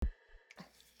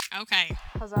Okay.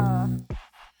 Huzzah. Uh,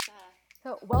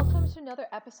 So, welcome to another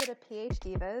episode of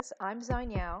PhD Divas. I'm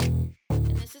Zine Yao. and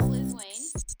this is Liz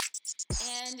Wayne,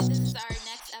 and this is our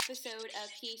next episode of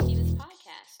PhD This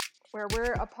podcast. Where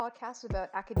we're a podcast about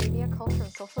academia, culture,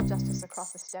 and social justice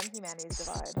across the STEM humanities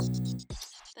divide.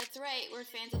 That's right, we're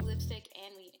fans of lipstick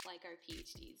and we like our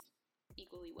PhDs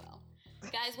equally well.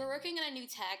 Guys, we're working on a new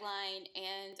tagline,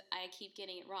 and I keep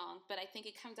getting it wrong, but I think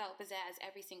it comes out pizzazz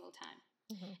every single time.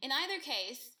 Mhm. In either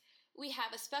case, we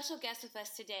have a special guest with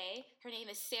us today. Her name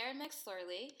is Sarah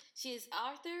McSlurley. She is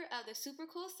author of The Super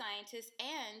Cool Scientist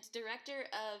and director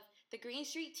of the Green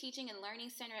Street Teaching and Learning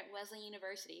Center at Wesleyan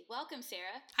University. Welcome,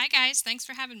 Sarah. Hi, guys. Thanks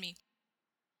for having me.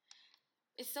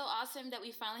 It's so awesome that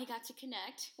we finally got to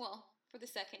connect. Well, for the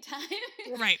second time.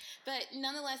 Right. But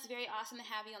nonetheless, very awesome to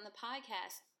have you on the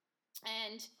podcast.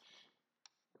 And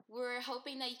we're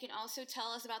hoping that you can also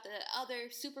tell us about the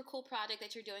other super cool project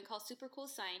that you're doing called Super Cool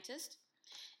Scientist.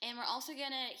 And we're also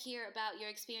going to hear about your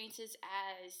experiences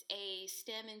as a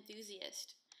STEM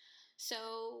enthusiast.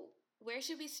 So, where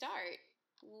should we start?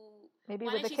 Maybe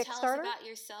Why with don't the you tell us Kickstarter? about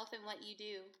yourself and what you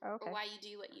do, Okay. or why you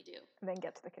do what you do? And then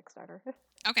get to the Kickstarter.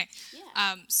 Okay.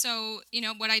 Yeah. So,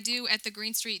 what I do at the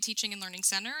Green Street Teaching and Learning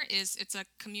Center is it's a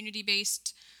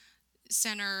community-based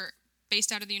center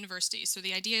based out of the university. So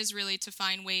the idea is really to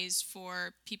find ways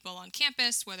for people on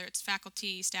campus, whether it's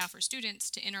faculty, staff, or students,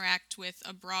 to interact with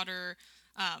a broader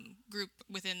group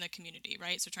within the community,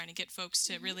 right? So trying to get folks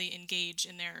to really engage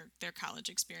in their college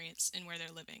experience and where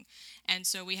they're living. And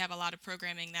so we have a lot of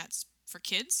programming that's for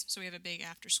kids. So we have a big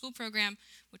after-school program,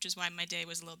 which is why my day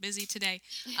was a little busy today.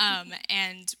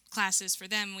 And classes for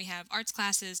them, we have arts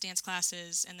classes, dance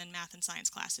classes, and then math and science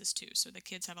classes too. So the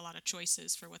kids have a lot of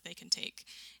choices for what they can take.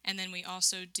 And then we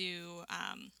also do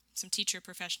some teacher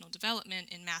professional development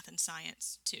in math and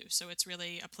science too. So it's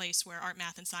really a place where art,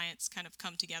 math, and science kind of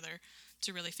come together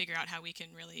to really figure out how we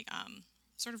can really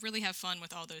sort of really have fun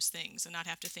with all those things and not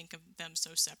have to think of them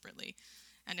so separately.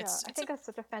 And I think that's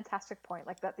such a fantastic point.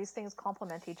 Like that, these things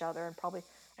complement each other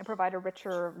and provide a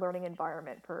richer learning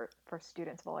environment for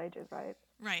students of all ages, right?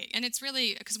 Right. And it's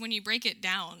really, because when you break it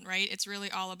down, right, it's really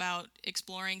all about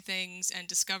exploring things and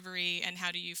discovery and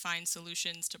how do you find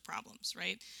solutions to problems,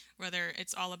 right? Whether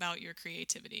it's all about your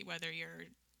creativity, whether you're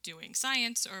doing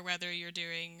science or whether you're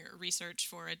doing research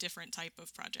for a different type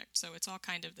of project. So it's all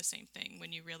kind of the same thing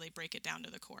when you really break it down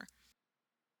to the core.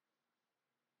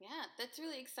 Yeah, that's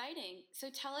really exciting. So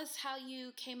tell us how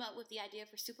you came up with the idea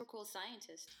for Super Cool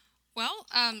Scientist. Well,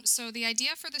 so the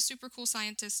idea for the Super Cool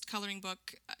Scientist coloring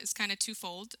book is kind of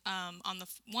twofold. On the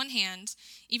one hand,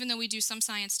 even though we do some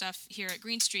science stuff here at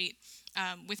Green Street,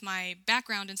 with my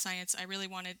background in science, I really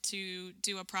wanted to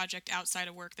do a project outside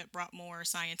of work that brought more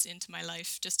science into my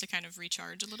life just to kind of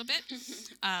recharge a little bit.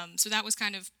 So that was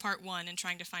kind of part one in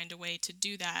trying to find a way to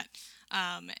do that.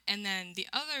 And then the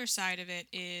other side of it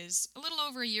is a little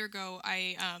over a year ago,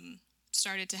 I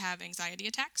started to have anxiety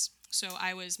attacks. So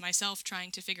I was myself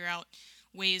trying to figure out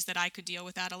ways that I could deal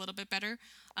with that a little bit better.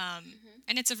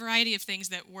 And it's a variety of things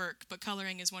that work, but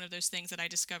coloring is one of those things that I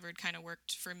discovered kind of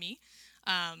worked for me.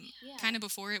 Kind of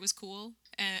before it was cool.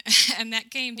 And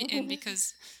that came in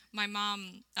because my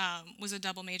mom was a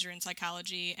double major in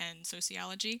psychology and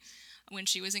sociology when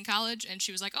she was in college, and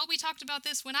she was like, "Oh, we talked about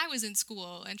this when I was in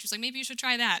school," and she was like, "Maybe you should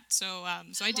try that." So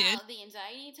I did. The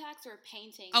anxiety attacks or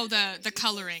painting? Oh, the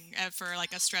coloring for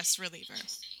like a stress reliever.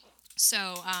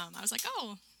 So I was like,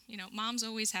 "Oh, moms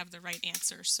always have the right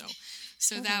answer." So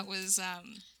that was.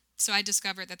 So I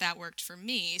discovered that worked for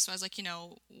me. So I was like,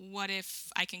 what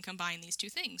if I can combine these two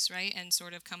things, right, and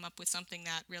sort of come up with something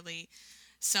that really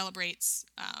celebrates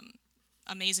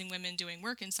amazing women doing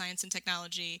work in science and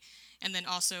technology, and then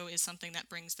also is something that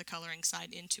brings the coloring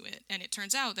side into it. And it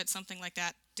turns out that something like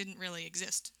that didn't really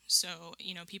exist. So,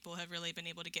 people have really been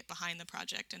able to get behind the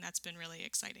project, and that's been really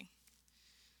exciting.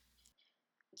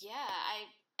 Yeah,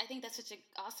 I think that's such an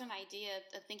awesome idea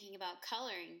of thinking about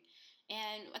coloring.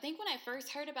 And I think when I first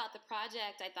heard about the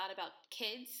project, I thought about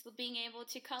kids being able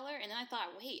to color, and then I thought,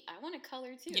 wait, I want to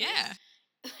color too. Yeah.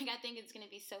 Like I think it's going to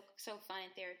be so fun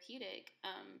and therapeutic.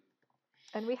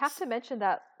 And we have to mention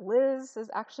that Liz is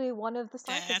actually one of the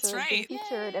scientists That's that are being right.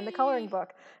 featured in the coloring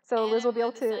book. So And Liz will I'm be one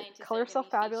able of the to scientists color that are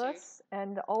herself gonna be featured. fabulous,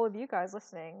 and all of you guys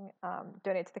listening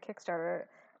donate to the Kickstarter,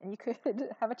 and you could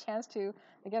have a chance to,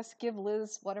 I guess, give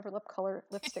Liz whatever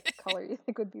lipstick color you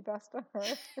think would be best on her.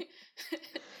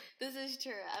 This is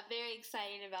true. I'm very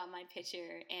excited about my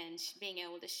picture and being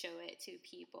able to show it to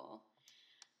people.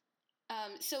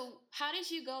 So how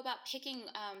did you go about picking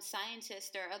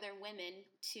scientists or other women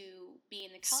to be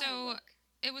in the coloring book?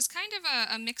 It was kind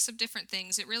of a mix of different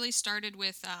things. It really started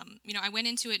with, I went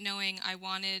into it knowing I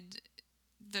wanted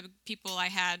the people I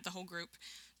had, the whole group,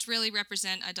 to really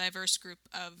represent a diverse group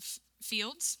of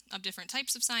fields of different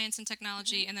types of science and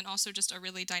technology, and then also just a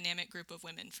really dynamic group of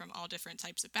women from all different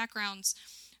types of backgrounds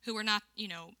who are not,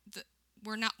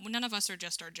 none of us are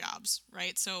just our jobs,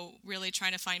 right? So really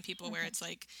trying to find people where it's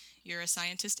like you're a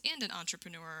scientist and an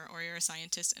entrepreneur, or you're a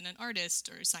scientist and an artist,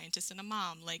 or a scientist and a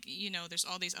mom. Like, there's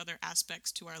all these other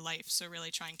aspects to our life. So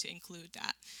really trying to include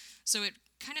that. So it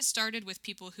kind of started with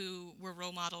people who were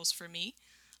role models for me.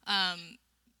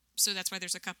 So that's why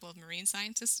there's a couple of marine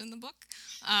scientists in the book.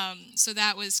 So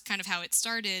that was kind of how it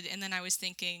started. And then I was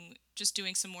thinking, just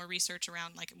doing some more research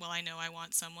around, like, well, I know I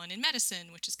want someone in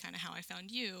medicine, which is kind of how I found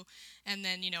you. And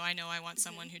then, I know I want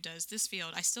someone who does this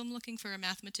field. I still am looking for a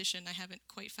mathematician. I haven't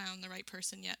quite found the right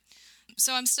person yet.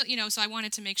 So I'm still, so I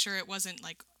wanted to make sure it wasn't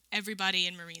like everybody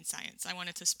in marine science. I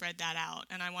wanted to spread that out.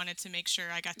 And I wanted to make sure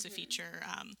I got to feature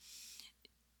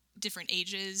different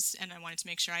ages, and I wanted to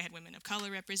make sure I had women of color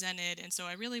represented, and so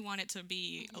I really wanted to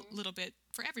be a little bit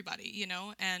for everybody,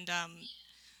 and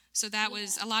so that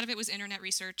was, a lot of it was internet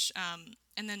research,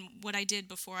 and then what I did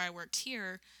before I worked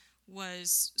here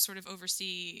was sort of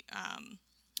oversee,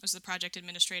 was the project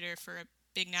administrator for a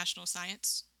big national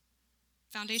science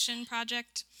foundation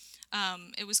project.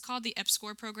 It was called the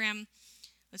EPSCoR program.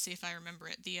 Let's see if I remember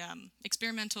it. The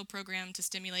Experimental Program to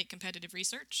Stimulate Competitive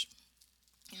Research.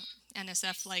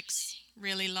 NSF likes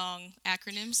really long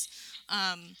acronyms.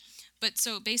 But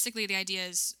so basically the idea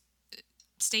is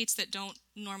states that don't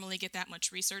normally get that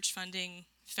much research funding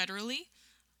federally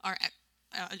are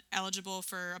eligible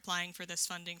for applying for this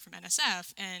funding from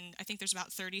NSF. And I think there's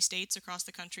about 30 states across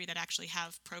the country that actually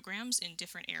have programs in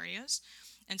different areas.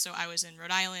 And so I was in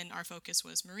Rhode Island. Our focus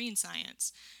was marine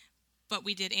science. But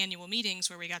we did annual meetings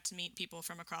where we got to meet people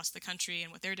from across the country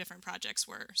and what their different projects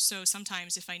were. So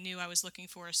sometimes if I knew I was looking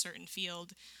for a certain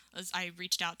field, I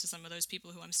reached out to some of those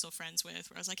people who I'm still friends with,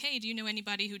 where I was like, hey, do you know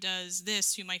anybody who does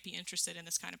this who might be interested in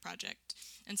this kind of project?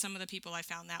 And some of the people I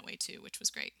found that way too, which was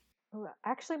great. Ooh,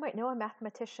 I actually might know a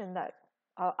mathematician that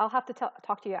I'll have to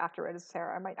talk to you afterwards,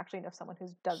 Sarah. I might actually know someone who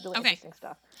does really interesting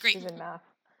stuff. Great. Who's in math.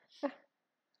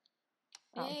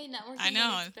 Yay, networking. I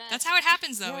know. That's how it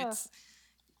happens, though. Yeah.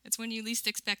 It's when you least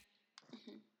expect.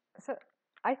 So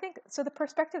I think, so the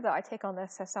perspective that I take on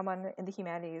this as someone in the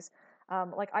humanities,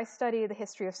 like I study the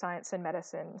history of science and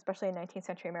medicine, especially in 19th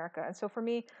century America. And so for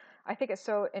me, I think it's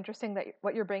so interesting that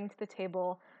what you're bringing to the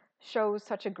table shows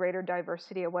such a greater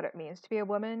diversity of what it means to be a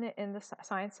woman in the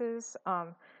sciences.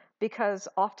 Because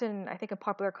often I think in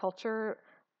popular culture,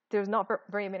 there's not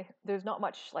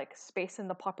much like space in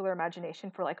the popular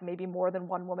imagination for like maybe more than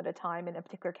one woman at a time in a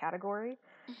particular category.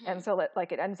 And so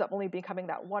like it ends up only becoming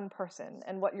that one person.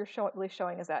 And what you're really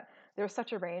showing is that there's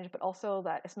such a range, but also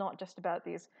that it's not just about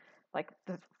these like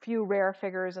the few rare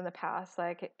figures in the past,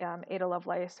 like Ada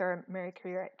Lovelace or Marie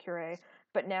Curie,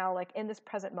 but now like in this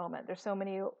present moment, there's so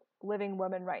many living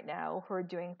women right now who are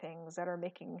doing things that are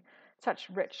making such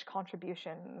rich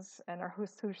contributions and are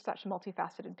who's such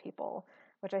multifaceted people,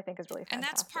 which I think is really fantastic. And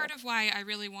that's part of why I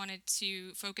really wanted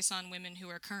to focus on women who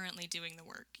are currently doing the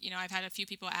work. I've had a few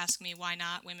people ask me, why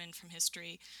not women from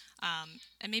history?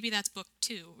 And maybe that's book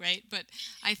 2, right? But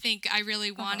I think I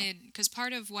really wanted, because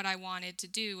part of what I wanted to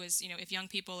do was, if young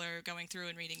people are going through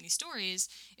and reading these stories,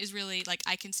 is really like,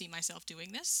 I can see myself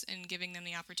doing this and giving them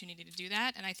the opportunity to do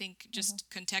that. And I think just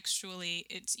contextually,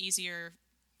 it's easier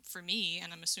for me,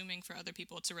 and I'm assuming for other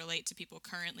people, to relate to people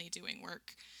currently doing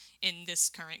work in this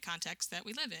current context that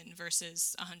we live in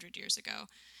versus 100 years ago.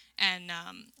 And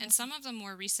some of the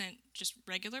more recent just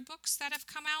regular books that have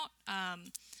come out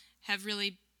have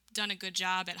really done a good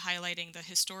job at highlighting the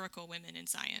historical women in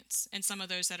science, and some of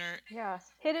those that are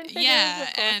Hidden Figures,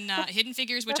 and Hidden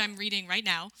Figures, which I'm reading right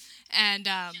now, and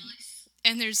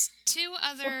there's 2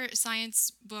 other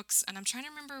science books, and I'm trying to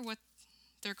remember what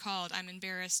they're called. I'm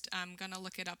embarrassed. I'm gonna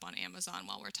look it up on Amazon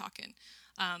while we're talking.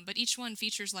 But each one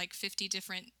features like 50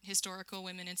 different historical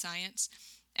women in science,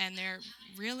 and they're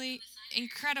really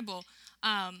incredible.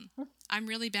 I'm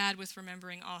really bad with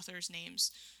remembering authors'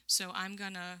 names, so I'm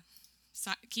going to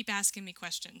keep asking me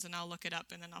questions, and I'll look it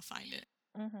up, and then I'll find it.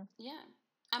 Yeah.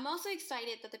 I'm also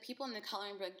excited that the people in the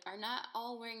coloring book are not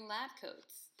all wearing lab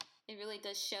coats. It really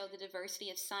does show the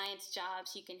diversity of science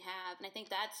jobs you can have. And I think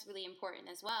that's really important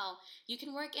as well. You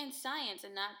can work in science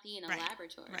and not be in a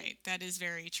laboratory. Right. That is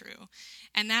very true.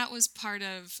 And that was part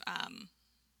of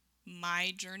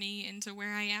my journey into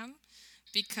where I am.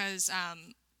 Because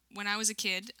when I was a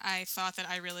kid, I thought that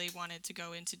I really wanted to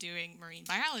go into doing marine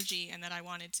biology and that I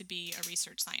wanted to be a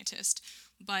research scientist.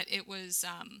 But it was,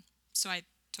 so I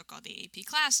took all the AP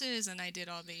classes and I did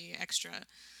all the extra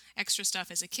extra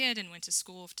stuff as a kid and went to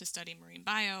school to study marine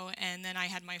bio. And then I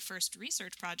had my first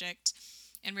research project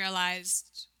and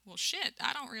realized, well, shit,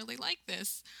 I don't really like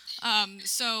this. And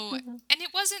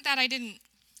it wasn't that I didn't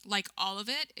like all of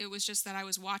it. It was just that I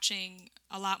was watching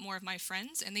a lot more of my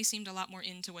friends, and they seemed a lot more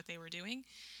into what they were doing.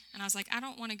 And I was like, I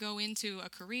don't want to go into a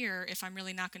career if I'm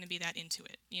really not going to be that into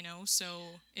it, you know? So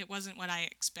it wasn't what I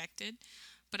expected.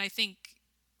 But I think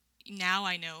now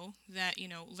I know that, you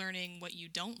know, learning what you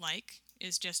don't like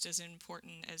is just as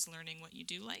important as learning what you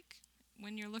do like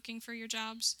when you're looking for your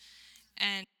jobs.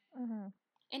 And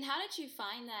And how did you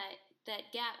find that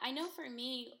gap? I know for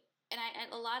me, and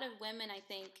a lot of women, I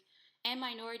think, and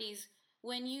minorities,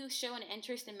 when you show an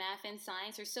interest in math and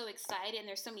science, are so excited, and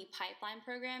there's so many pipeline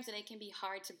programs that it can be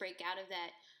hard to break out of that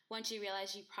once you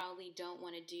realize you probably don't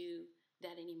want to do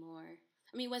that anymore.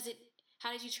 I mean,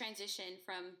 how did you transition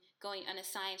from going on a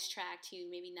science track to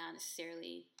maybe not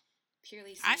necessarily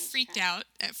purely I science freaked track? out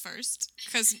at first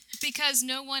because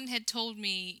no one had told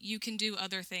me you can do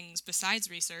other things besides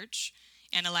research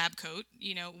and a lab coat,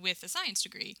 you know, with a science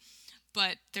degree.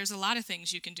 But there's a lot of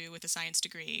things you can do with a science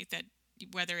degree, that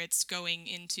whether it's going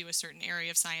into a certain area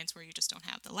of science where you just don't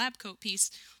have the lab coat piece,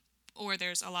 or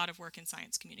there's a lot of work in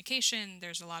science communication,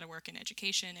 there's a lot of work in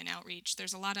education and outreach.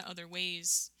 There's a lot of other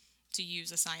ways to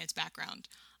use a science background.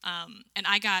 And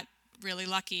I got really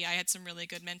lucky. I had some really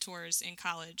good mentors in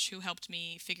college who helped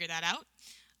me figure that out,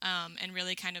 and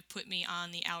really kind of put me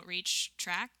on the outreach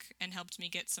track and helped me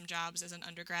get some jobs as an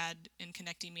undergrad and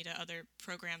connecting me to other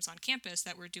programs on campus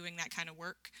that were doing that kind of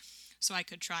work, so I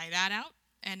could try that out.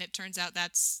 And it turns out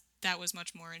that was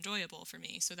much more enjoyable for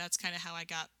me. So that's kind of how I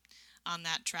got on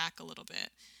that track a little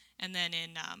bit. And then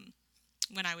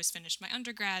when I was finished my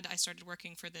undergrad, I started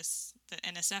working for the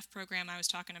NSF program I was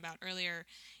talking about earlier,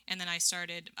 and then I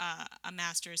started a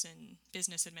master's in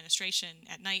business administration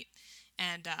at night.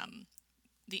 And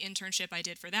the internship I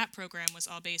did for that program was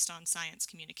all based on science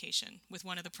communication with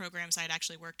one of the programs I had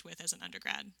actually worked with as an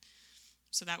undergrad.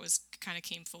 So that was kind of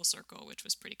came full circle, which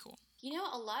was pretty cool. You know,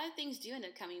 a lot of things do end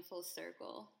up coming full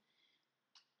circle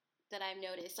that I've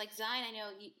noticed. Like Zion, I know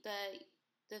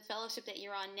the fellowship that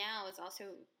you're on now has also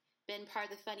been part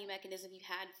of the funding mechanism you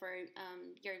had for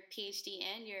your PhD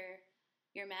and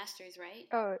your master's, right?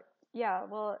 Oh, yeah.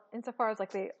 Well, insofar as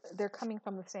like they're coming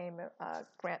from the same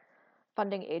grant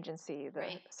funding agency, the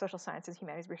Right. Social Sciences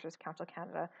Humanities Research Council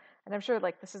Canada, and I'm sure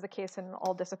like this is the case in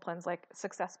all disciplines. Like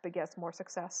success begets more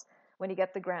success. When you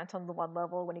get the grant on the one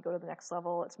level, when you go to the next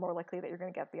level, it's more likely that you're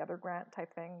going to get the other grant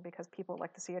type thing because people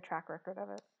like to see a track record of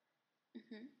it.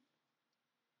 Mm-hmm.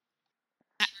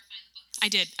 I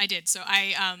did. So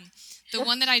the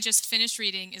one that I just finished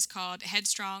reading is called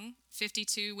Headstrong: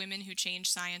 52 Women Who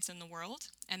Changed Science and the World,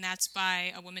 and that's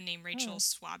by a woman named Rachel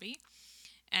Swaby.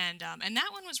 And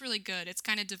that one was really good. It's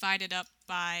kind of divided up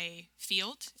by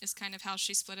field, is kind of how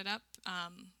she split it up,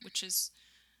 which is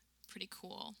pretty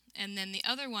cool. And then the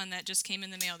other one that just came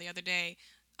in the mail the other day,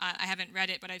 I haven't read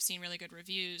it, but I've seen really good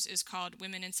reviews, is called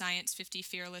Women in Science: 50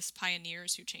 Fearless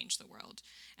Pioneers Who Changed the World.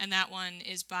 And that one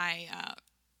is by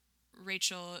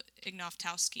Rachel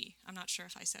Ignoftowski. I'm not sure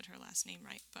if I said her last name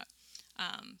right,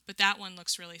 but that one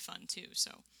looks really fun too.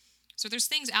 So there's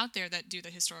things out there that do the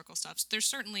historical stuff. There's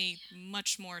certainly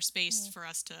much more space for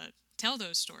us to tell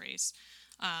those stories,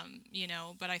 you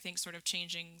know, but I think sort of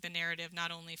changing the narrative,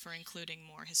 not only for including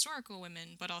more historical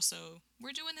women, but also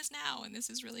we're doing this now and this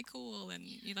is really cool, and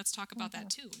let's talk about that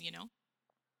too, you know.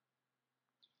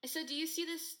 So, do you see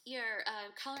your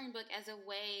coloring book as a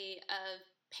way of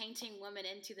painting women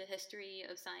into the history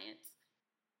of science?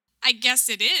 I guess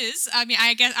it is. I mean,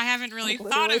 I guess I haven't really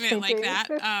thought of it like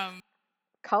that.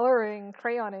 Coloring,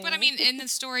 crayoning. But I mean, and the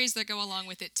stories that go along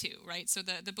with it too, right? So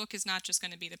the book is not just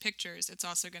going to be the pictures, it's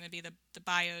also going to be the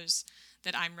bios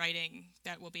that I'm writing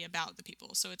that will be about the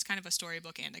people. So it's kind of a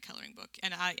storybook and a coloring book.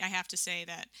 And I have to say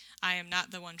that I am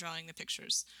not the one drawing the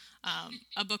pictures.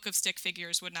 A book of stick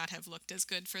figures would not have looked as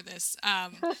good for this.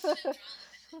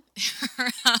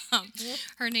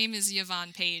 Her name is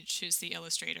Yvonne Page, who's the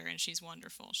illustrator, and she's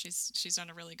wonderful. She's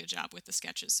done a really good job with the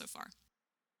sketches so far.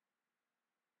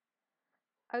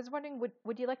 I was wondering,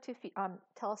 would you like to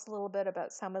tell us a little bit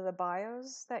about some of the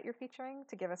bios that you're featuring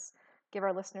to give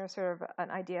our listeners sort of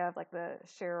an idea of like the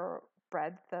sheer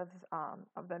breadth of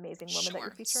the amazing women that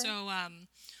you're featuring? So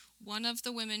one of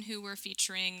the women who we're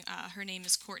featuring, her name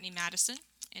is Courtney Madison,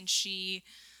 and she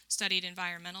studied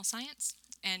environmental science,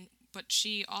 but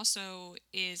she also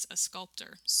is a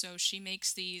sculptor. So she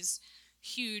makes these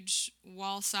huge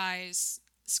wall-size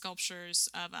sculptures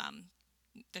of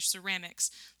the ceramics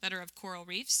that are of coral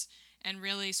reefs, and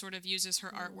really sort of uses her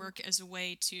artwork as a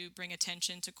way to bring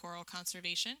attention to coral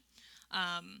conservation.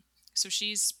 So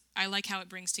she's I like how it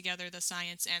brings together the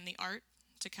science and the art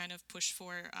to kind of push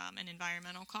for an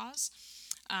environmental cause.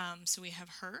 So we have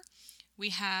her. We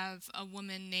have a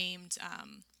woman named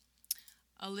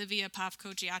Olivia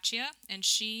Pavko-Giacchia, and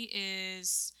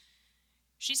she's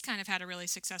kind of had a really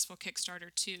successful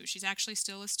Kickstarter too. She's actually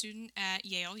still a student at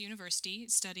Yale University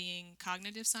studying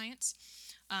cognitive science.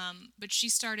 But she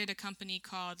started a company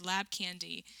called Lab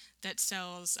Candy that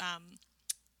sells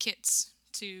kits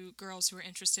to girls who are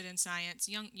interested in science,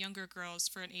 younger girls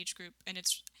for an age group, and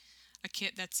it's a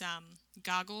kit that's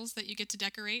goggles that you get to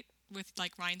decorate with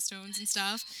like rhinestones and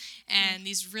stuff, and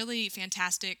these really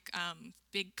fantastic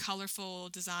big colorful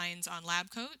designs on lab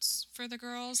coats for the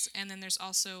girls. And then there's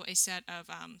also a set of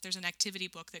there's an activity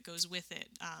book that goes with it,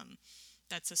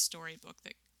 that's a storybook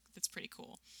that's pretty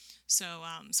cool. So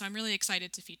so I'm really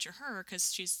excited to feature her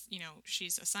because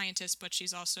she's a scientist, but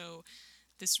she's also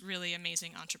this really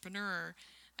amazing entrepreneur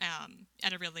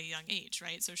at a really young age,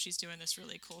 right? So she's doing this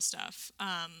really cool stuff.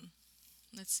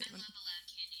 Let's see. I love the Lab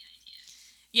Candy idea.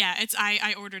 Yeah,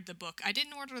 I ordered the book. I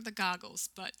didn't order the goggles,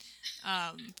 but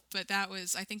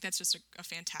I think that's just a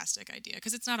fantastic idea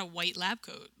because it's not a white lab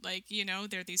coat. Like,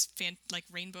 they're these like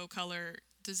rainbow color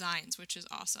designs, which is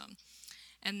awesome.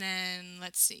 And then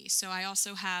let's see. So I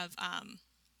also have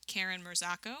Karen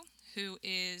Merzako, who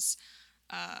is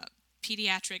a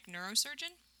pediatric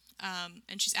neurosurgeon.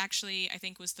 And she's actually, I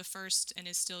think, was the first and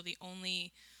is still the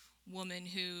only woman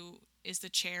who is the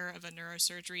chair of a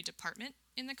neurosurgery department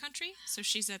in the country. So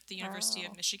she's at the University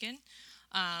of Michigan.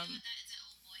 That is an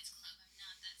old boys club. I'm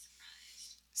not that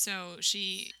surprised. So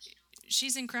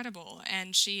she's incredible,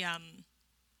 and she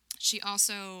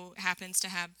also happens to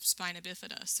have spina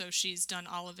bifida, so she's done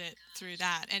all of it through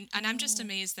that. And I'm just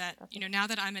amazed that, now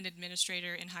that I'm an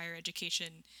administrator in higher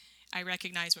education, I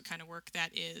recognize what kind of work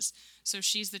that is. So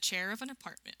she's the chair of a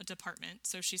department,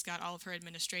 so she's got all of her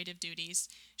administrative duties.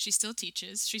 She still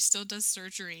teaches, she still does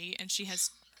surgery, and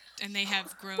they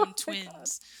have grown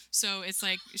twins. So it's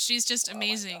like, she's just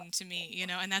amazing to me,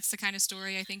 and that's the kind of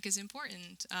story I think is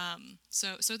important.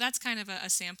 So that's kind of a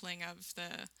sampling of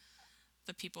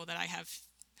the people that I have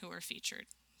who are featured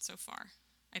so far.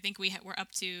 I think we're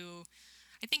up to,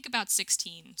 I think, about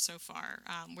 16 so far.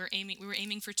 We were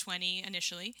aiming for 20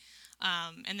 initially,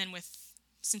 and then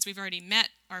since we've already met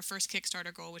our first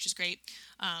Kickstarter goal, which is great,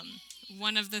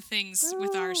 one of the things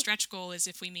with our stretch goal is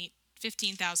if we meet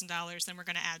 $15,000, then we're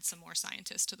going to add some more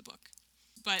scientists to the book.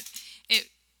 But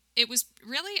it was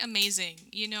really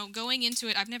amazing, going into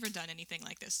it. I've never done anything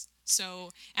like this. So,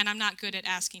 and I'm not good at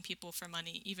asking people for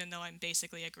money, even though I'm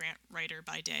basically a grant writer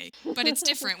by day. But it's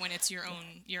different when it's your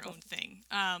own thing.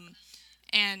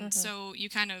 So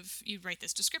you write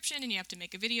this description and you have to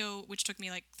make a video, which took me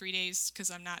like 3 days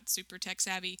because I'm not super tech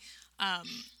savvy.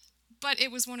 But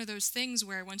it was one of those things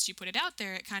where once you put it out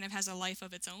there, it kind of has a life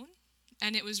of its own.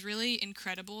 And it was really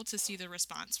incredible to see the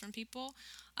response from people.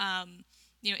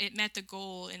 It met the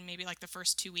goal in maybe like the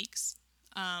first 2 weeks.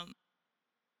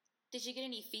 Did you get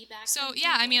any feedback? So,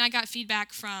 yeah, I mean, I got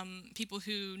feedback from people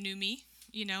who knew me,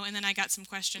 and then I got some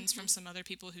questions from some other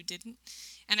people who didn't.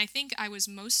 And I think I was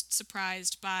most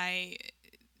surprised by,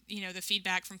 the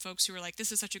feedback from folks who were like,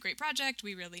 this is such a great project,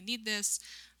 we really need this.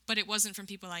 But it wasn't from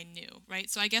people I knew, right?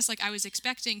 So I guess, like, I was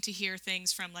expecting to hear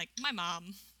things from, like, my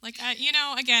mom. Like,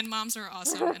 again, moms are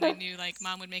awesome, and I knew, like,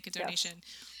 mom would make a donation.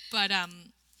 Yeah.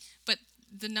 But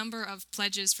the number of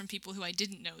pledges from people who I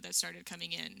didn't know that started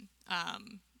coming in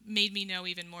made me know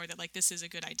even more that, like, this is a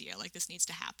good idea, like, this needs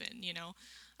to happen,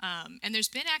 and there's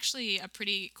been actually a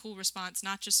pretty cool response,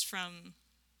 not just from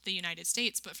the United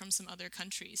States, but from some other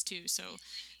countries too. So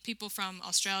people from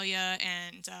Australia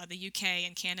and the UK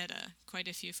and Canada, quite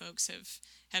a few folks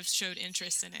have showed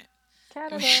interest in it.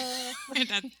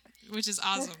 Canada, which is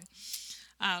awesome.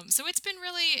 So it's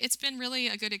been really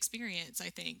a good experience, I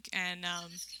think, and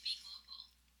this could be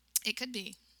global. It could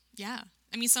be, yeah.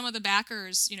 I mean, some of the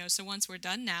backers, so once we're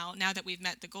done now that we've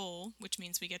met the goal, which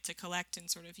means we get to collect and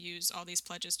sort of use all these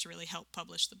pledges to really help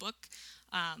publish the book,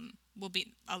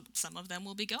 some of them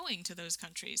will be going to those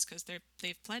countries because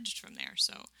they've pledged from there.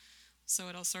 So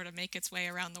it'll sort of make its way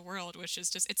around the world, which is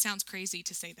just, it sounds crazy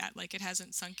to say that. Like, it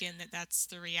hasn't sunk in that that's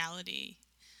the reality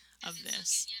of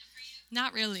this.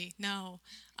 Not really, no.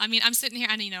 I mean, I'm sitting here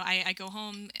and, I go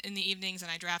home in the evenings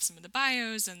and I draft some of the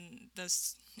bios, and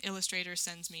this illustrator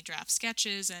sends me draft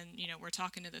sketches, and, we're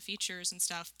talking to the features and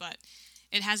stuff, but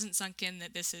it hasn't sunk in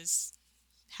that this is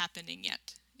happening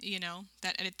yet,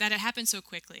 that it happened so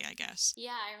quickly, I guess.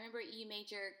 Yeah, I remember you made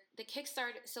the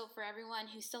Kickstarter. So for everyone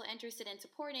who's still interested in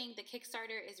supporting, the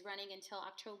Kickstarter is running until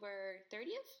October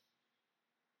 30th?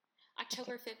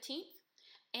 October 15th?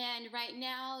 And right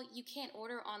now, you can't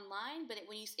order online, but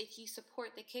if you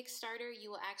support the Kickstarter, you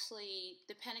will actually,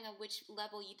 depending on which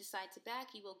level you decide to back,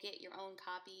 you will get your own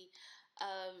copy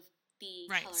of the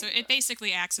Right. coloring So book. it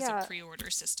basically acts as a Yeah. pre-order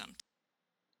system.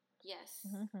 Yes.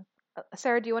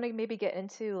 Sarah, do you want to maybe get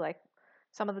into like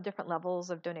some of the different levels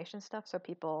of donation stuff so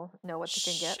people know what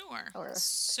they can get? Sure. Or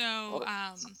So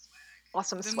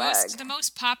awesome the swag.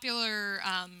 most popular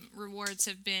rewards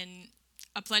have been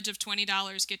a pledge of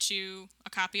 $20 gets you a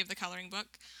copy of the coloring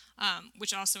book,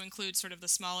 which also includes sort of the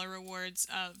smaller rewards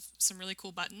of some really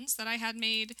cool buttons that I had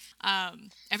made.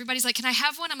 Everybody's like, "Can I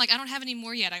have one?" I'm like, "I don't have any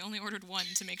more yet. I only ordered one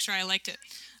to make sure I liked it."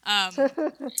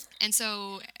 And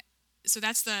so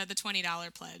that's the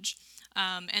 $20 pledge.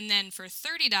 And then for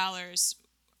 $30,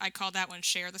 I call that one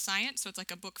Share the Science. So it's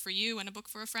like a book for you and a book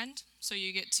for a friend. So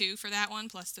you get two for that one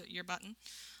plus your button.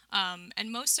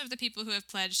 And most of the people who have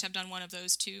pledged have done one of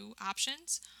those two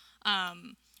options.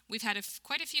 We've had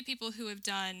quite a few people who have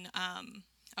done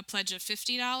a pledge of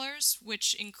 $50,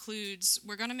 which includes,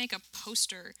 we're going to make a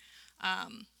poster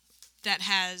that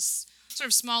has sort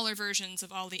of smaller versions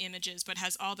of all the images, but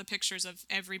has all the pictures of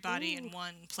everybody in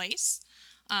one place.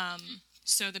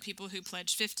 So the people who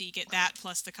pledge 50 get that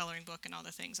plus the coloring book and all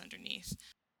the things underneath.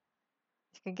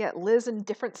 You can get Liz in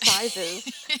different sizes.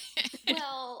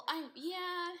 Well,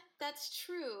 yeah, that's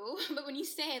true. But when you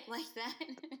say it like that,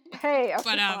 Hey, okay,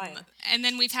 But fine. and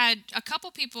then we've had a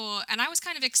couple people, and I was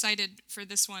kind of excited for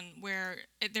this one where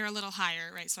they're a little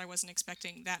higher, right? So I wasn't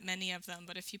expecting that many of them,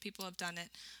 but a few people have done it.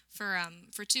 For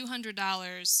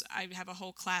 $200, I have a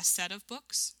whole class set of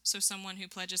books. So someone who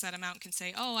pledges that amount can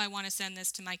say, "Oh, I want to send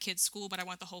this to my kid's school, but I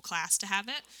want the whole class to have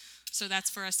it." So that's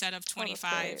for a set of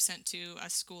 25 great. sent to a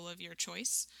school of your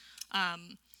choice.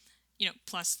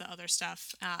 Plus the other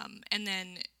stuff. And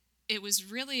then it was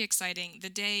really exciting. The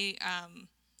day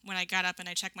when I got up and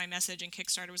I checked my message and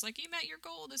Kickstarter was like, "You met your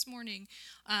goal this morning."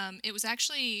 It was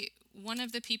actually one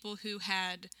of the people who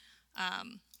had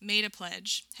made a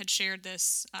pledge, had shared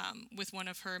this with one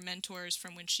of her mentors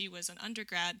from when she was an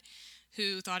undergrad,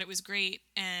 who thought it was great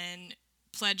and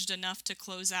pledged enough to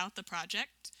close out the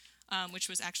project. Which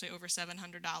was actually over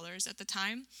 $700 at the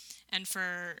time. And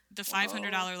for the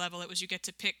 $500 level, it was you get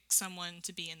to pick someone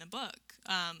to be in the book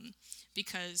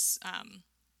because,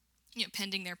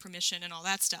 pending their permission and all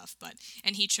that stuff.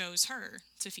 And he chose her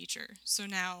to feature. So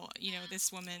now, this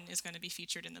woman is going to be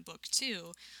featured in the book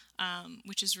too,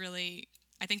 which is really,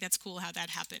 I think that's cool how that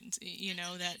happened,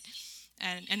 that,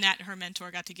 and that her mentor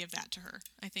got to give that to her.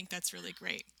 I think that's really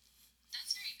great.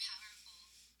 that's very powerful.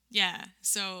 Yeah,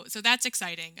 so that's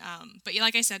exciting. But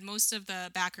like I said, most of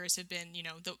the backers have been,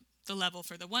 the level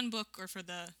for the one book or for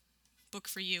the book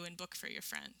for you and book for your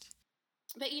friend.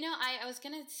 But I was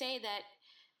gonna say that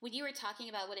when you were talking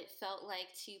about what it felt like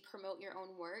to promote your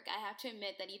own work, I have to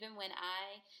admit that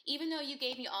even though you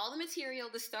gave me all the material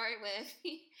to start with,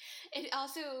 it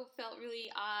also felt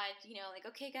really odd. Like,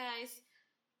 okay, guys,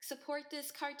 support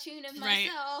this cartoon of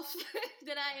myself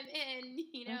that I am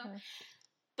in.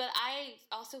 But I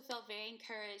also felt very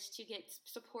encouraged to get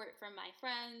support from my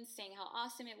friends, saying how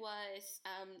awesome it was,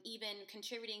 even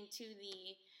contributing to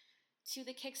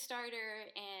the Kickstarter,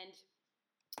 and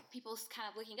people kind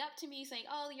of looking up to me, saying,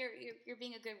 "Oh, you're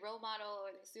being a good role model,"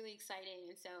 and it's really exciting.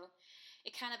 And so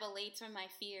it kind of allays from my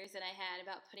fears that I had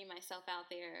about putting myself out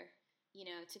there,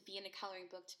 to be in a coloring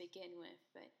book to begin with.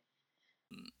 But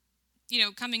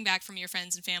coming back from your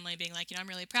friends and family being like, I'm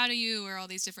really proud of you, or all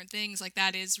these different things, like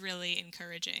that is really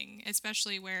encouraging,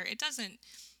 especially where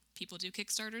people do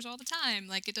Kickstarters all the time.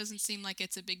 Like, it doesn't seem like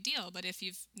it's a big deal, but if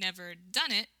you've never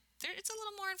done it, it's a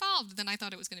little more involved than I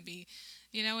thought it was going to be,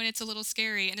 and it's a little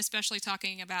scary. And especially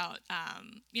talking about,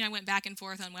 I went back and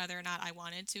forth on whether or not I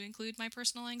wanted to include my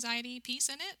personal anxiety piece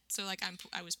in it. So like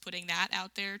I was putting that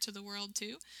out there to the world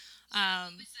too.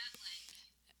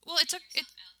 Well,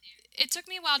 it took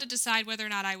me a while to decide whether or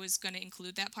not I was going to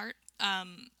include that part.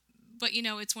 But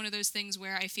it's one of those things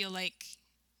where I feel like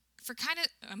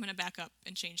I'm going to back up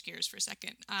and change gears for a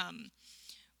second.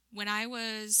 When I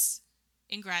was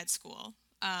in grad school,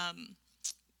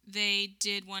 they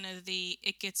did one of the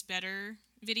It Gets Better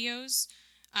videos.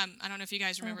 I don't know if you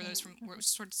guys remember those from where it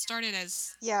sort of started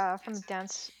as from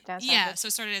dance. Yeah, so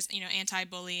it started as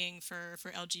anti-bullying for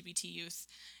LGBT youth,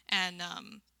 and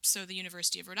so the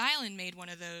University of Rhode Island made one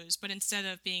of those, but instead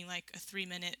of being like a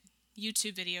 3-minute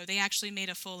YouTube video, they actually made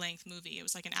a full-length movie. It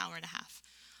was like an hour and a half.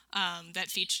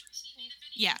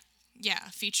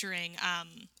 Featuring.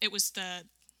 It was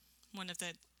one of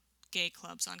the gay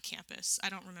clubs on campus. I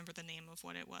don't remember the name of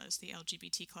what it was, the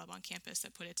LGBT club on campus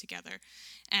that put it together.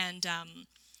 And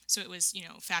so it was,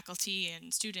 faculty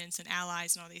and students and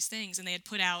allies and all these things. And they had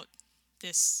put out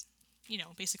this,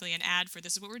 basically an ad for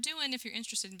this is what we're doing. If you're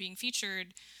interested in being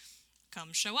featured,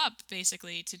 come show up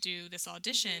basically to do this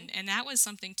audition. And that was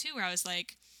something too where I was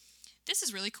like, this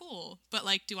is really cool, but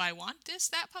like, do I want this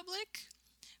that public?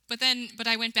 But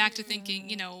I went back to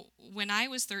thinking, when I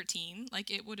was 13,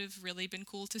 like it would have really been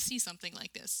cool to see something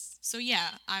like this. So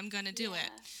yeah, I'm going to do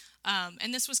it.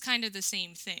 And this was kind of the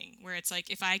same thing where it's like,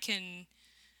 if I can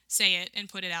say it and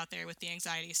put it out there with the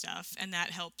anxiety stuff, and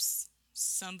that helps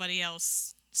somebody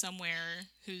else somewhere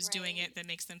who's doing it, that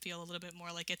makes them feel a little bit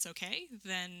more like it's okay,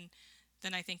 then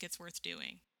I think it's worth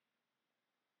doing.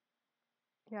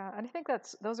 Yeah, and I think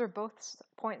those are both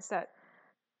points that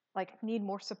like need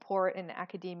more support in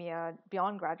academia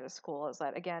beyond graduate school. Is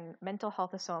that, again, mental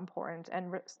health is so important,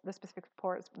 and the specific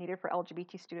support needed for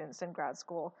LGBT students in grad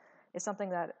school is something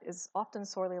that is often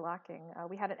sorely lacking.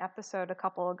 We had an episode a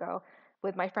couple ago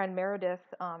with my friend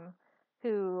Meredith,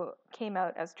 who came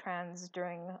out as trans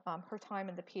during her time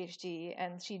in the PhD,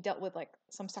 and she dealt with like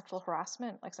some sexual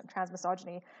harassment, like some trans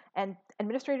misogyny, and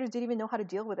administrators didn't even know how to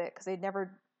deal with it because they'd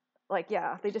never,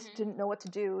 they just didn't know what to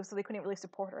do, so they couldn't really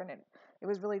support her, and it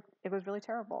was really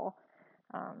terrible.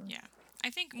 Yeah,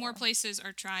 I think more places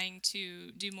are trying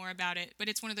to do more about it, but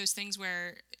it's one of those things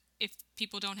where if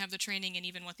people don't have the training and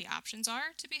even what the options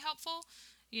are to be helpful,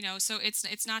 so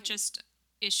it's not just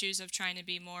issues of trying to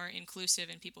be more inclusive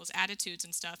in people's attitudes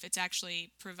and stuff. It's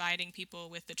actually providing people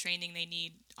with the training they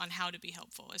need on how to be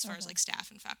helpful as far as like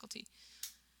staff and faculty.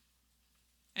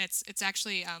 And it's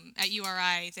actually at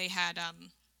URI they had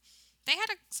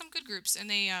some good groups, and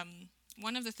they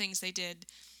one of the things they did,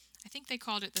 I think they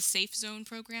called it the Safe Zone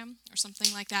program or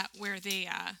something like that, where they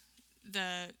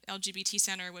the LGBT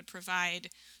Center would provide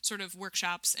sort of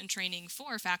workshops and training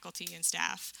for faculty and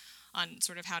staff on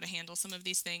sort of how to handle some of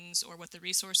these things or what the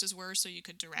resources were so you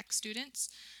could direct students.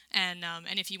 And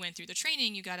if you went through the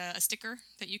training, you got a sticker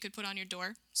that you could put on your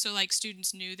door. So like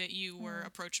students knew that you were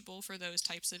approachable for those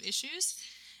types of issues.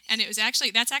 And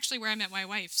that's actually where I met my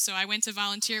wife. So I went to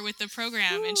volunteer with the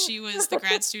program, and she was the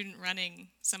grad student running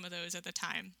some of those at the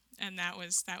time. And that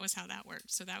was how that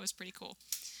worked. So that was pretty cool.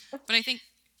 But I think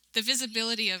the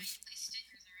visibility of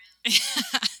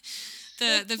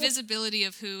the visibility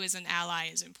of who is an ally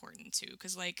is important too,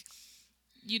 because like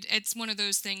it's one of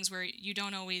those things where you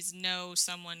don't always know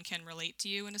someone can relate to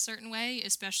you in a certain way,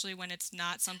 especially when it's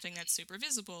not something that's super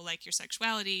visible, like your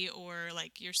sexuality or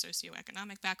like your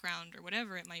socioeconomic background or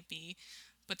whatever it might be.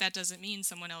 But that doesn't mean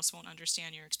someone else won't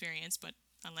understand your experience. But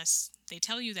unless they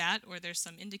tell you that or there's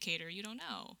some indicator, you don't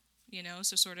know.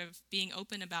 So sort of being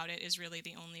open about it is really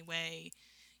the only way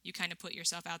you kind of put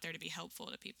yourself out there to be helpful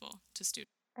to people, to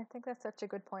students. I think that's such a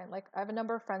good point. Like, I have a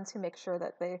number of friends who make sure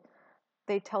that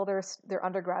they tell their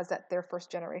undergrads that they're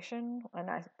first generation, and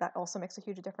that also makes a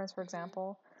huge difference, for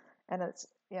example. And it's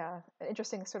an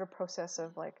interesting sort of process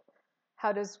of like,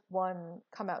 how does one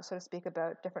come out, so to speak,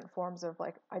 about different forms of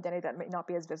like identity that may not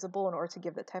be as visible in order to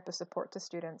give that type of support to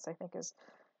students, I think is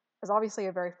obviously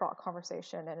a very fraught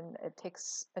conversation, and it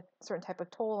takes a certain type of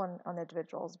toll on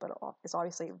individuals, but it's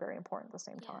obviously very important at the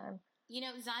same time.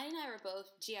 Zion and I were both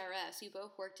GRS. We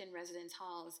both worked in residence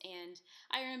halls, and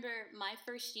I remember my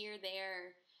first year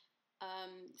there,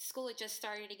 school had just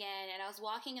started again, and I was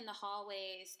walking in the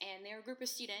hallways, and there were a group of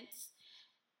students,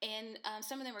 and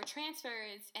some of them were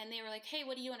transfers, and they were like, "Hey,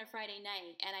 what do you on a Friday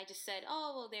night?" And I just said,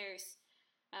 "Oh, well, there's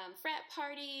frat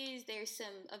parties, there's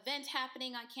some events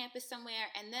happening on campus somewhere,"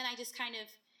 and then I just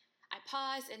I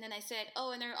paused, and then I said,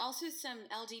 "Oh, and there are also some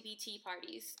LGBT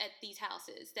parties at these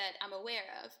houses that I'm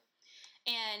aware of."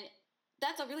 And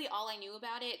that's really all I knew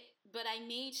about it. But I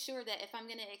made sure that if I'm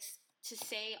going to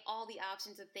say all the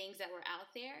options of things that were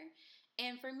out there,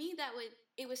 and for me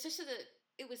it was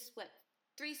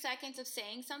 3 seconds of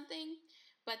saying something.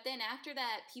 But then after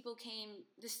that,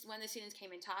 when the students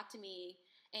came and talked to me,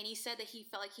 and he said that he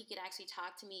felt like he could actually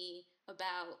talk to me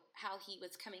about how he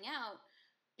was coming out,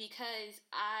 because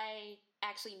I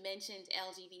actually mentioned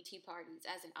LGBT parties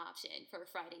as an option for a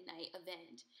Friday night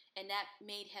event. And that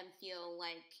made him feel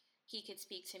like he could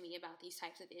speak to me about these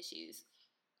types of issues.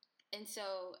 And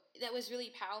so that was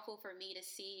really powerful for me to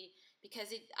see,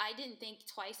 because I didn't think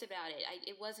twice about it.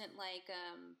 It wasn't like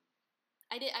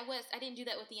I didn't do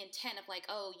that with the intent of like,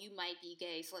 oh, you might be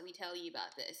gay, so let me tell you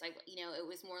about this. It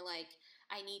was more like,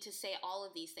 I need to say all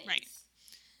of these things. Right.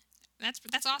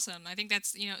 That's awesome. I think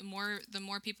that's the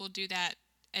more people do that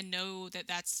and know that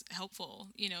that's helpful,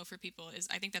 for people,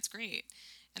 I think that's great.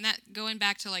 And that, going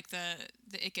back to like the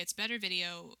It Gets Better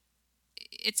video,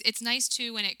 it's nice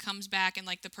too when it comes back and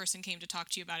like the person came to talk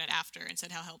to you about it after and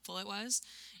said how helpful it was.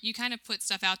 You kind of put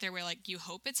stuff out there where like you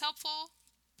hope it's helpful,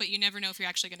 but you never know if you're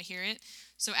actually going to hear it.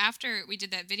 So after we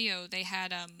did that video, they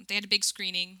had a big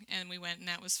screening, and we went, and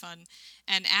that was fun.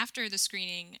 And after the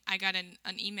screening, I got an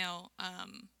email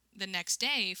the next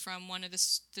day from one of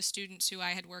the students who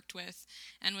I had worked with,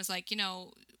 and was like,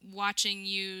 watching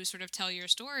you sort of tell your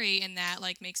story, and that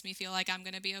like makes me feel like I'm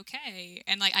going to be okay.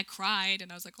 And like I cried,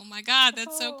 and I was like, oh my God,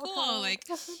 that's so cool. Like,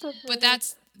 but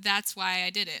that's why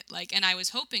I did it. Like, and I was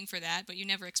hoping for that, but you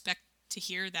never expect to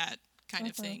hear that kind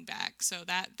of thing back. So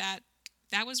that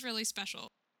was really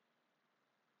special.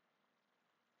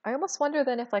 I almost wonder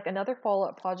then if like another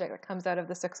follow-up project that comes out of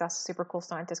the success of Super Cool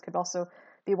Scientist could also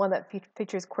be one that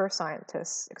features queer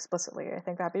scientists explicitly. I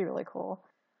think that'd be really cool.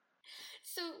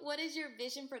 So what is your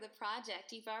vision for the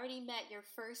project? You've already met your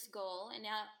first goal, and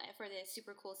now for the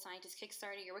Super Cool Scientist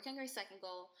Kickstarter, you're working on your second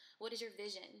goal. What is your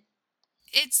vision?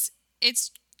 It's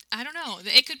I don't know.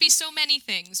 It could be so many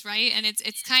things, right? And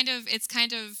it's kind of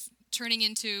turning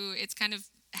into, it's kind of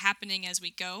happening as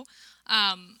we go.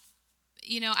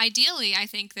 Ideally, I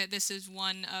think that this is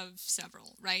one of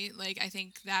several, right? Like, I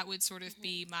think that would sort of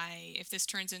be if this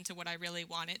turns into what I really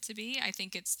want it to be, I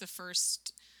think it's the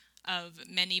first of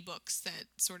many books that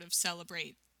sort of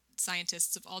celebrate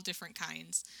scientists of all different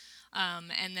kinds.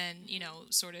 And then,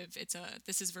 sort of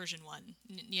this is version 1,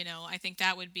 I think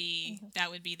that would be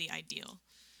the ideal.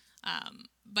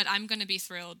 But I'm going to be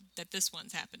thrilled that this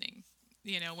one's happening.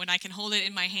 When I can hold it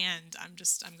in my hand, I'm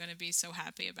going to be so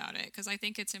happy about it, because I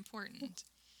think it's important.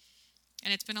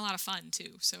 And it's been a lot of fun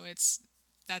too. So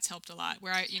that's helped a lot,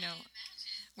 where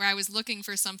I was looking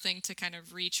for something to kind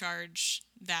of recharge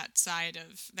that side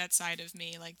of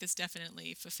me. Like, this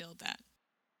definitely fulfilled that.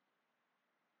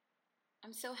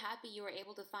 I'm so happy you were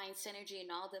able to find synergy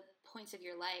in all the points of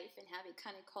your life and have it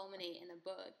kind of culminate in a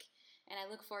book. And I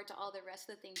look forward to all the rest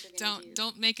of the things you're going to do.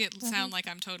 Don't make it sound like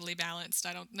I'm totally balanced.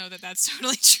 I don't know that that's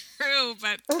totally true,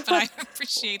 but I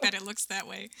appreciate that it looks that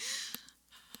way.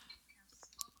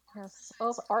 Yes.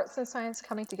 Well, arts and science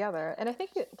coming together. And I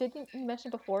think, did you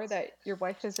mention before that your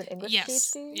wife is an English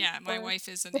PhD? Yeah, my wife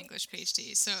is an English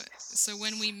PhD. So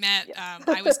when we met,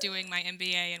 I was doing my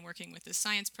MBA and working with the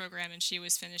science program, and she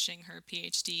was finishing her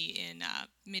PhD in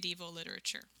medieval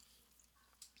literature.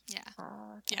 Yeah.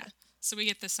 Okay. Yeah. So we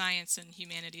get the science and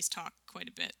humanities talk quite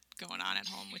a bit going on at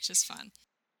home, which is fun.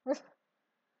 That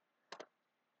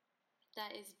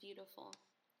is beautiful.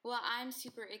 Well, I'm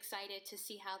super excited to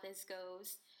see how this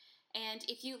goes. And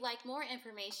if you'd like more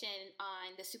information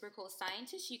on the Super Cool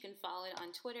Scientist, you can follow it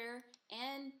on Twitter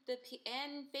and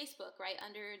Facebook, right,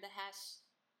 under the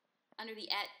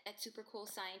at Super Cool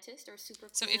Scientist or Super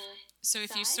Cool.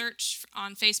 If you search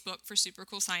on Facebook for Super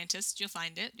Cool Scientist, you'll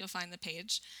find it. You'll find the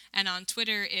page. And on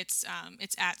Twitter, it's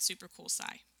at Super Cool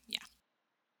Sci. Yeah.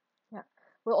 Yeah.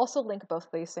 We'll also link both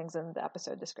of these things in the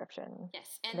episode description.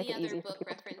 Yes, and the other book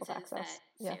references that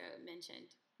Sarah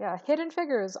mentioned. Yeah, Hidden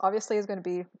Figures obviously is going to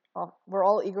be. We're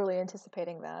all eagerly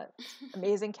anticipating that.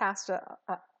 Amazing cast,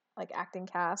 like acting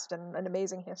cast, and an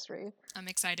amazing history. I'm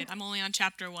excited. I'm only on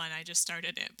chapter 1. I just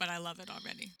started it, but I love it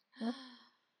already.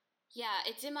 Yeah,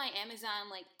 it's in my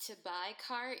Amazon to buy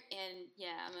cart, and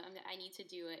I need to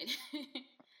do it.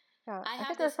 Yeah, I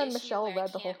think our friend Michelle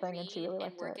read the whole thing and she really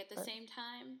liked it. Work at the same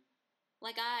time.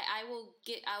 Like I will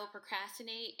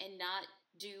procrastinate and not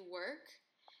do work,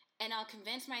 and I'll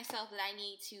convince myself that I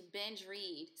need to binge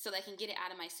read so that I can get it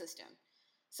out of my system.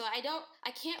 So I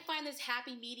can't find this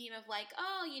happy medium of let's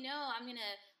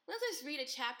just read a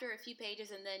chapter, a few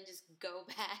pages, and then just go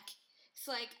back. It's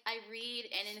like I read,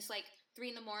 and then it's like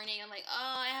 3 a.m. I'm like,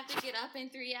 oh, I have to get up in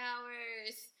 3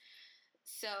 hours.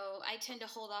 So I tend to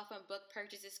hold off on book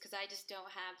purchases because I just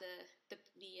don't have the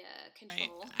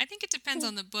control. Right. I think it depends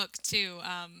on the book too.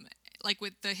 Like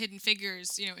with the Hidden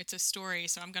Figures, it's a story,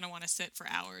 so I'm going to want to sit for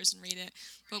hours and read it.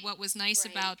 But what was nice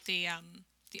about the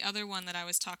other one that I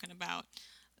was talking about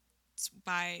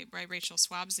by Rachel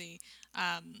Swabsey,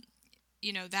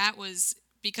 that was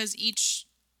because each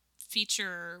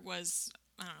feature was,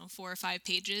 4 or 5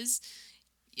 pages.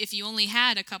 If you only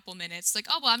had a couple minutes, like,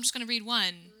 oh, well, I'm just going to read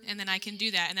one, and then I can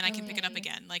do that, and then I can pick it up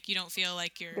again. Like, you don't feel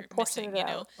like you're missing,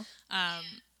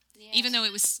 even though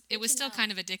it was still kind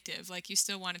of addictive. Like, you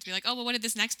still wanted to be like, oh, well, what did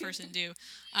this next person do?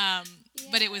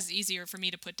 But it was easier for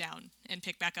me to put down and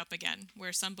pick back up again.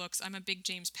 Where some books, I'm a big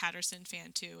James Patterson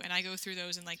fan too, and I go through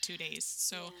those in 2 days.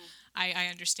 So I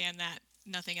understand that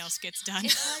nothing else gets done.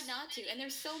 It's hard not to, and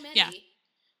there's so many. Yeah.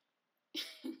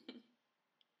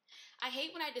 I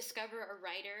hate when I discover a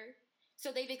writer,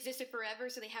 so they've existed forever,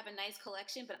 so they have a nice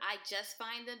collection, but I just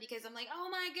find them because I'm like, oh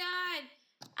my God,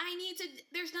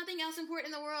 there's nothing else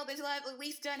important in the world until I've at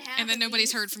least done half. And then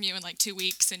nobody's heard from you in 2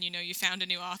 weeks, and you found a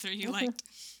new author you liked.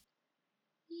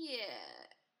 Yeah.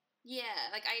 Yeah,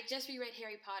 like I just reread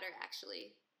Harry Potter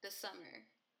actually this summer,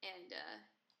 and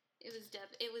it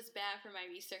was bad for my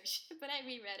research, but I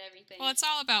reread everything. Well, it's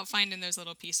all about finding those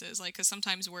little pieces, like, because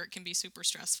sometimes work can be super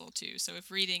stressful too. So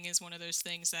if reading is one of those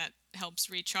things that helps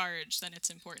recharge, then it's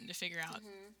important to figure out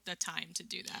the time to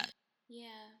do that.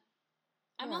 Yeah.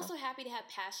 I'm also happy to have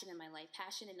passion in my life,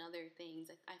 passion in other things.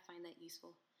 I find that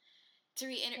useful. To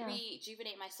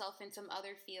rejuvenate myself in some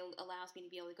other field allows me to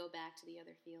be able to go back to the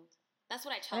other field. That's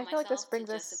what I tell and I feel myself like this brings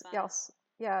to us,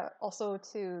 justify. also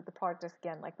to the project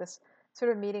again, like this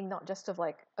sort of meeting, not just of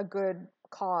like a good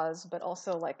cause, but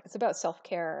also like it's about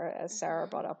self-care, as Sarah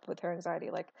brought up with her anxiety.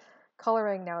 Like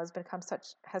coloring now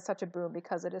has such a boom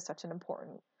because it is such an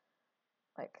important,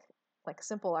 like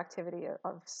simple activity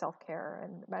of self-care,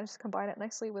 and managed to combine it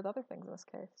nicely with other things in this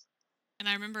case. And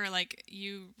I remember, like,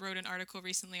 you wrote an article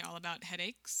recently all about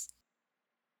headaches.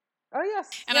 Oh yes.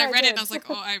 And I read it and I was like,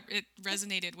 it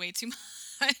resonated way too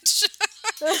much.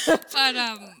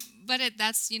 but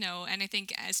that's, and I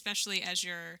think especially as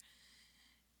you're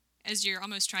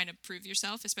almost trying to prove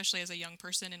yourself, especially as a young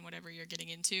person in whatever you're getting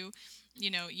into,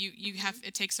 you have,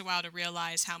 it takes a while to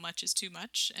realize how much is too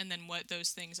much and then what those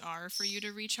things are for you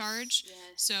to recharge. Yes.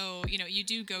 So, you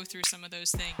do go through some of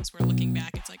those things where looking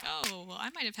back, it's like, oh, well, I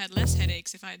might have had less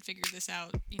headaches if I had figured this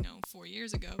out, 4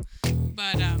 years ago.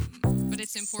 But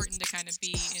it's important to kind of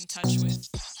be in touch with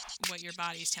what your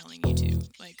body's telling you to,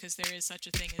 like, because there is such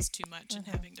a thing as too much and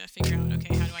having to figure out,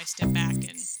 okay, how do I step back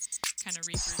and kind of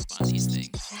regroup on these things.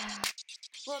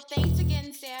 Well, thanks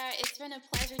again, Sarah. It's been a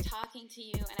pleasure talking to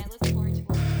you, and I look forward to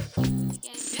working with you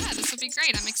again. Yeah, this will be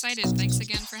great. I'm excited. Thanks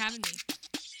again for having me.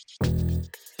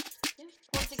 Yeah.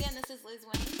 Once again, this is Liz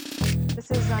Wayne.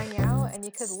 This is Zine Yao, and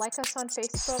you could like us on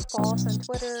Facebook, follow us on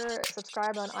Twitter,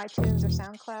 subscribe on iTunes or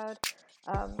SoundCloud.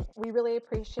 We really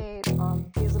appreciate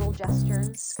these little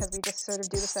gestures because we just sort of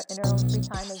do this in our own free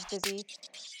time as busy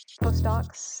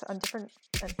postdocs on different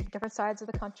sides of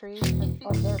the country,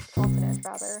 of the continent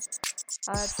rather.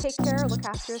 Take care, look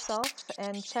after yourself,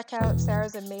 and check out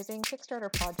Sarah's amazing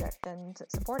Kickstarter project and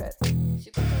support it.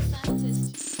 Super Cool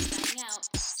Scientist.